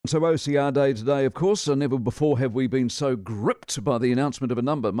So OCR day today, of course, and never before have we been so gripped by the announcement of a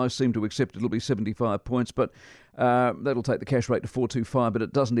number. Most seem to accept it'll be 75 points, but that'll take the cash rate to 425, but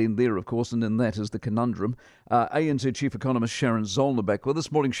it doesn't end there, of course, and in that is the conundrum. ANZ Chief Economist Sharon Zollner back with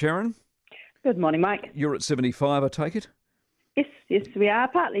us. Morning, Sharon. Good morning, Mike. You're at 75, I take it? Yes, we are,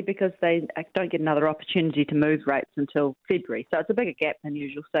 partly because they don't get another opportunity to move rates until February, so it's a bigger gap than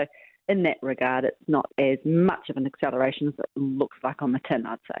usual. So in that regard, it's not as much of an acceleration as it looks like on the tin,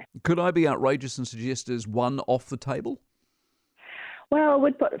 I'd say. Could I be outrageous and suggest there's one off the table? Well, I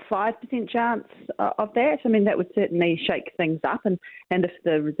would put a 5% chance of that. I mean, that would certainly shake things up. And if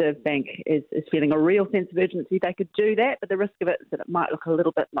the Reserve Bank is feeling a real sense of urgency, they could do that. But the risk of it is that it might look a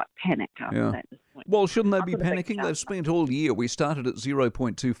little bit like panic after that at this point. Well, shouldn't they be panicking? They've spent all year. We started at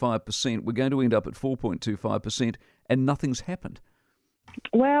 0.25%. We're going to end up at 4.25%, and nothing's happened.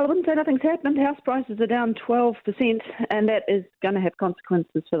 Well, I wouldn't say nothing's happened. House prices are down 12%, and that is going to have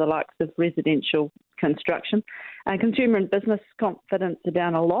consequences for the likes of residential construction. Consumer and business confidence are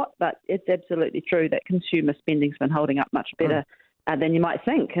down a lot, but it's absolutely true that consumer spending's been holding up much better than you might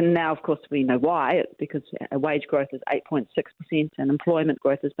think. And now, of course, we know why. It's because wage growth is 8.6% and employment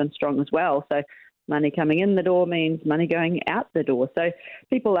growth has been strong as well. So money coming in the door means money going out the door. So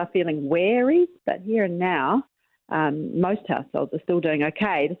people are feeling wary, but here and now, most households are still doing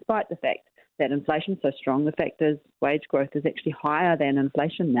okay, despite the fact that inflation's so strong. The fact is wage growth is actually higher than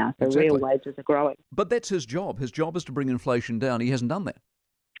inflation now, so Exactly. real wages are growing. But that's his job. His job is to bring inflation down. He hasn't done that.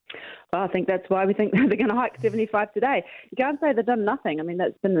 Well, I think that's why we think they're going to hike 75 today. You can't say they've done nothing. I mean,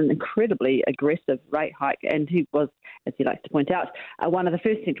 that's been an incredibly aggressive rate hike, and he was, as he likes to point out, one of the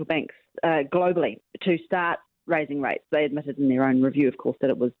first central banks globally to start raising rates. They admitted in their own review, of course,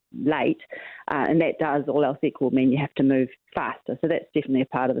 that it was late, and that does, all else equal, mean you have to move faster. So that's definitely a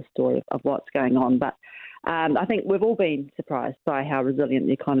part of the story of what's going on. But I think we've all been surprised by how resilient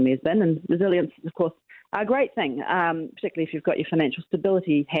the economy has been, and resilience is, of course, a great thing, particularly if you've got your financial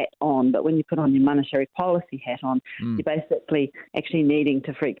stability hat on. But when you put on your monetary policy hat on, you're basically actually needing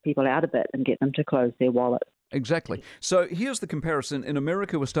to freak people out a bit and get them to close their wallets. Exactly. So here's the comparison. In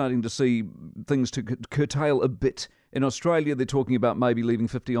America, we're starting to see things to curtail a bit. In Australia, they're talking about maybe leaving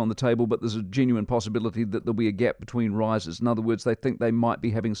 50 on the table, but there's a genuine possibility that there'll be a gap between rises. In other words, they think they might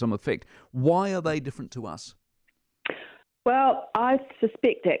be having some effect. Why are they different to us? Well, I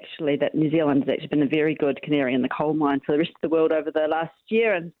suspect actually that New Zealand has actually been a very good canary in the coal mine for the rest of the world over the last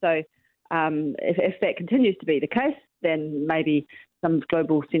year. And so if that continues to be the case, then maybe some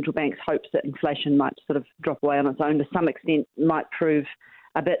global central banks' hopes that inflation might sort of drop away on its own to some extent might prove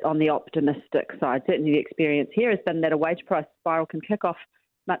a bit on the optimistic side. Certainly the experience here has been that a wage price spiral can kick off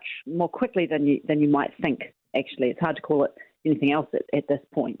much more quickly than you might think, actually. It's hard to call it anything else at this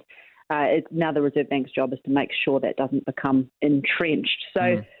point. Now the Reserve Bank's job is to make sure that doesn't become entrenched.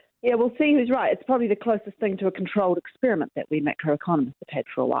 So, yeah, we'll see who's right. It's probably the closest thing to a controlled experiment that we macroeconomists have had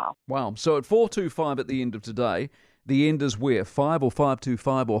for a while. Wow. So at 425 at the end of today, the end is where? 5 or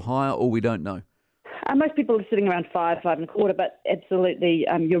 525 or higher, or we don't know? Most people are sitting around 5.25, but absolutely,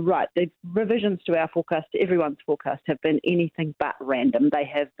 you're right. The revisions to our forecast, to everyone's forecast, have been anything but random. They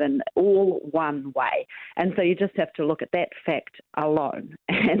have been all one way. And so you just have to look at that fact alone.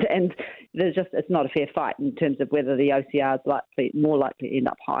 And it's not a fair fight in terms of whether the OCR is more likely to end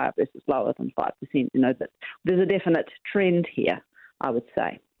up higher versus lower than 5%. But there's a definite trend here, I would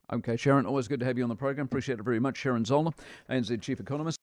say. Okay, Sharon, always good to have you on the program. Appreciate it very much. Sharon Zollner, ANZ Chief Economist.